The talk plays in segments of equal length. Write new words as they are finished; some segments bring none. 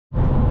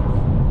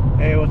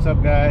what's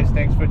up guys?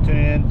 Thanks for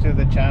tuning in to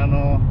the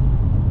channel.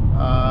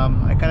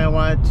 I kind of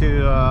wanted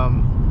to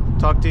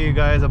talk to you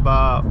guys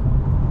about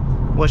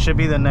what should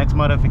be the next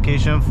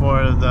modification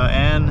for the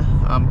N.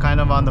 I'm kind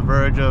of on the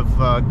verge of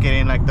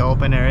getting like the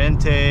open air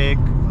intake,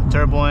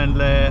 turbo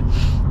inlet,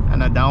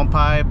 and a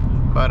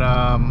downpipe, but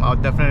I'll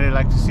definitely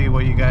like to see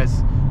what you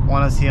guys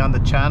want to see on the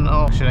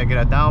channel. Should I get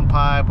a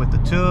downpipe with the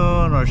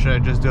tune, or should I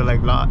just do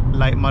like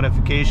light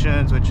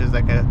modifications, which is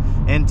like a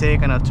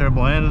intake and a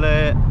turbo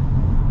inlet,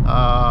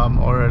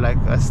 or like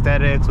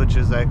aesthetics, which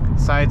is like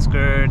side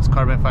skirts,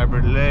 carbon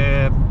fiber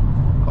lip,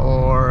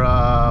 or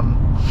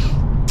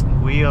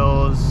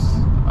wheels.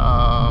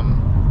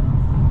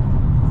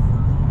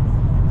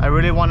 I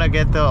really want to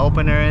get the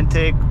open air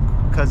intake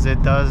because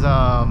it does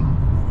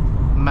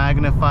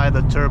magnify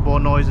the turbo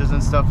noises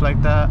and stuff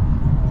like that.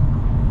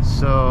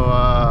 So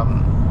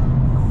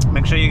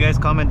make sure you guys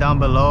comment down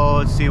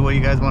below, see what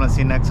you guys want to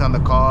see next on the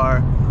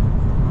car.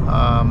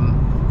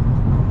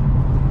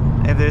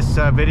 If this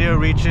video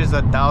reaches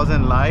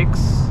 1,000 likes,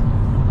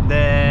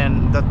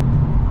 then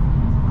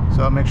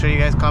so make sure you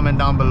guys comment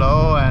down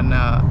below, and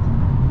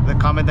the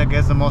comment that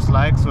gets the most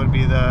likes would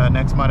be the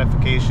next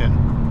modification.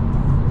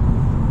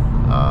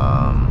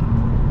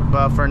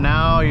 But for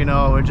now, you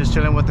know, we're just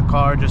chilling with the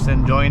car, just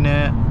enjoying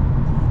it.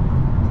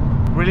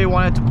 Really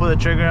wanted to pull the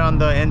trigger on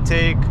the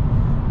intake,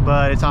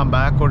 but it's on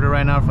back order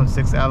right now from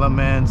 6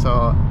 Element.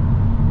 So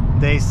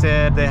they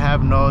said they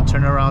have no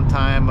turnaround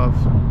time of,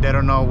 they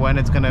don't know when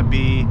it's gonna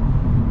be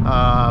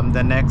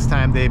the next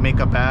time they make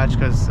a batch,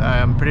 because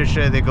I'm pretty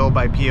sure they go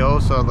by PO.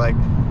 So like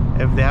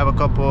if they have a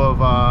couple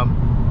of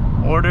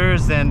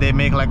orders, then they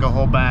make like a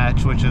whole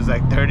batch, which is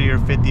like 30 or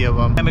 50 of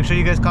them. And make sure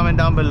you guys comment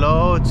down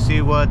below to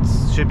see what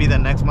should be the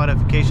next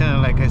modification.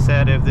 And like I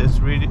said, if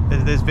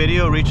this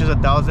video reaches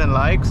 1,000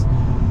 likes,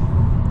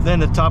 then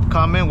the top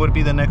comment would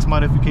be the next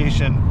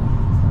modification.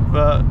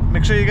 But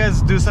make sure you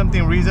guys do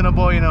something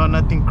reasonable, you know,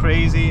 nothing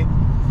crazy.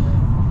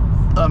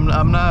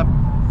 I'm not,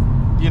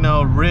 you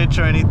know, rich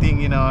or anything,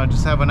 you know, I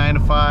just have a 9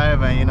 to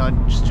 5 and, you know,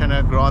 just trying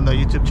to grow on the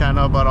YouTube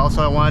channel. But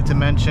also I wanted to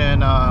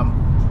mention,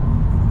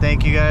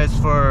 thank you guys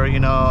for, you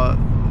know,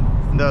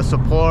 the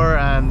support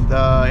and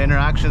the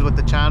interactions with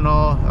the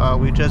channel.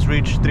 We just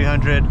reached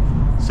 300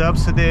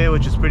 subs today,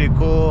 which is pretty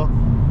cool.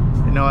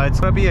 You know, it's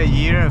gonna be a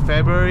year in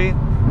February.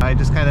 I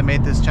just kind of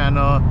made this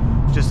channel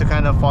just to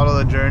kind of follow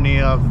the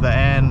journey of the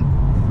N.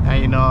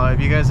 And you know, if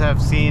you guys have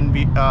seen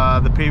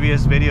the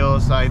previous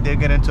videos, I did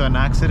get into an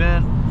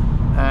accident,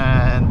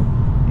 and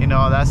you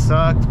know, that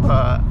sucked,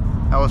 but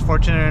I was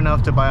fortunate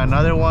enough to buy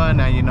another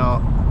one. And you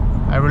know,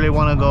 I really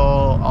want to go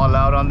all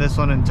out on this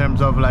one in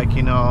terms of like,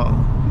 you know,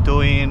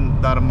 doing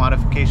the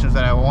modifications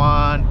that I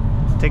want,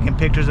 taking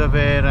pictures of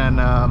it, and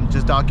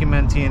just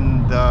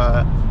documenting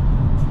the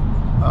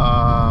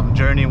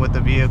journey with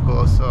the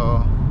vehicle.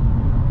 So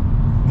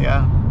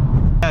yeah,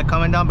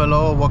 comment down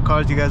below what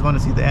cars you guys want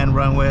to see the N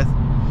run with,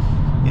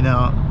 you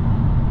know,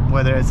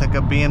 whether it's like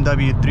a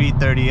BMW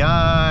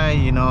 330i,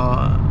 you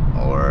know,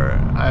 or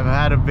I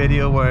have a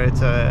video where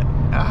it's a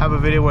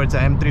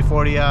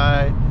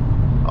M340i.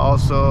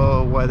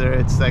 Also, whether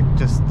it's like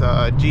just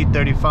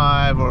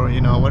G35 or,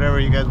 you know,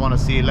 whatever you guys want to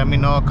see, let me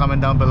know,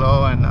 comment down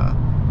below. And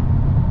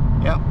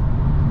yeah,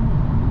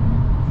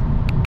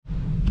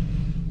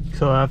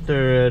 so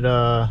after it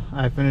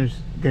I finished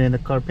getting the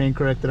car paint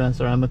corrected and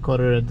ceramic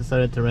coated, it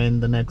decided to rain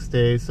the next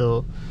day.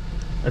 So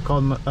I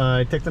called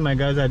I texted my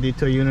guys at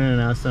Detail Unit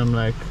and asked them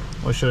like,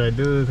 what should I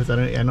do, because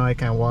I know I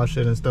can't wash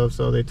it and stuff.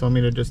 So they told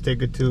me to just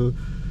take it to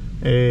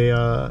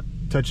a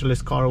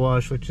touchless car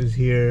wash, which is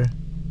here.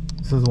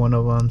 This is one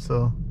of them,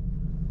 so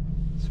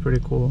it's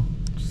pretty cool.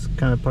 Just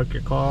kind of park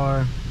your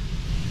car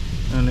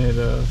and it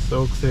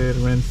soaks it,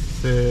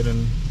 rinses it,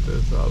 and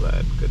does all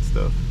that good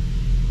stuff.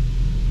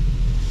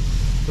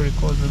 It's pretty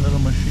cool. It's a little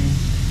machine.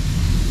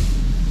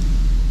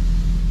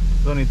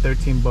 It's only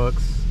 13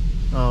 bucks.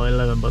 Oh,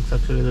 11 bucks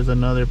actually. There's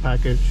another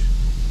package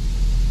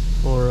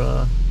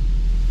for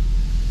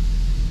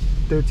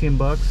 13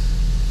 bucks.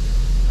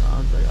 I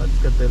was like, I'll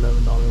just get the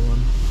 $11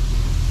 one.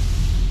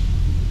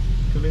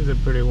 Cleans it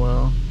pretty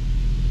well.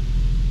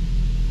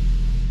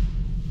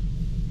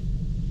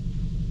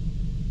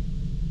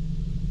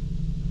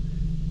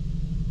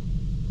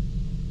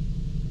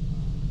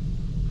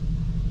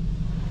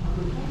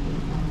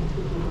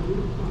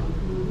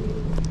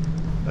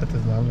 That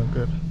does not look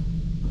good.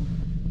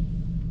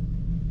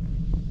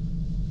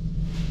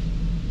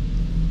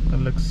 It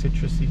looks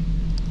citrusy.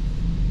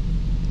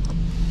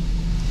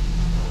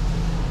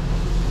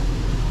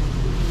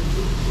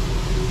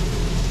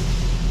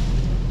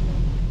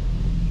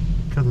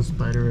 Got a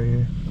spider right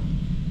here.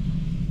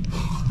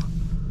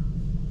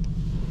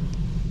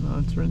 No,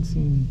 it's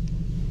rinsing.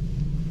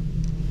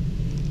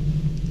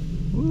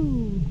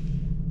 Woo!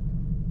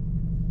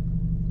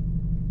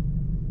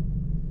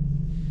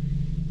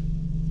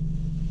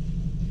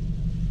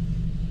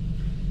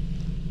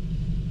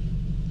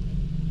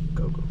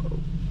 Go, go, go.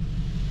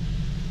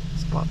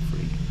 Spot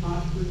free.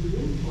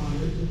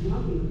 Does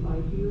not be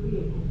applied to your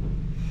vehicle.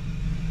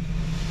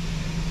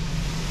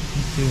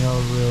 Let's see how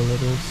real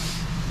it is.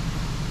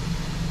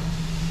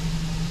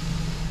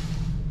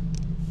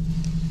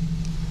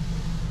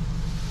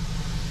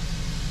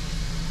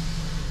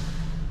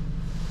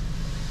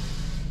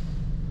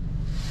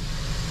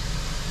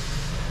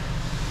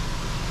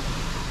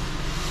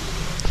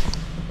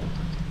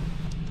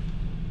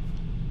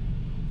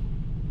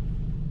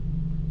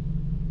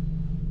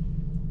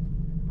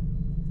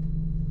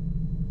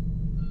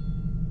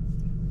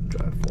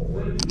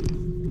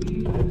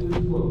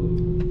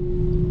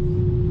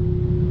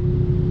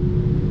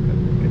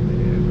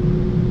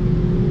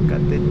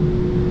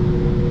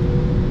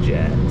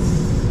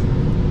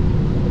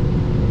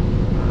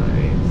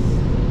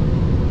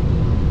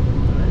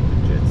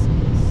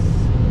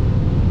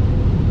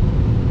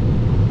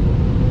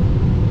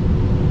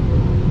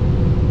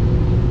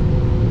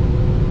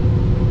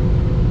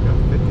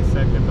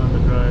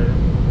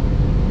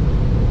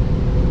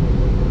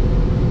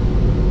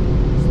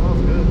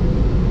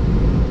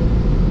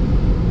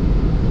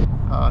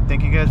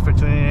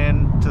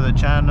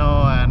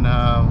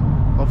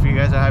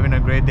 having a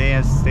great day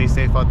and stay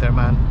safe out there,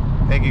 man.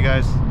 Thank you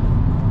guys.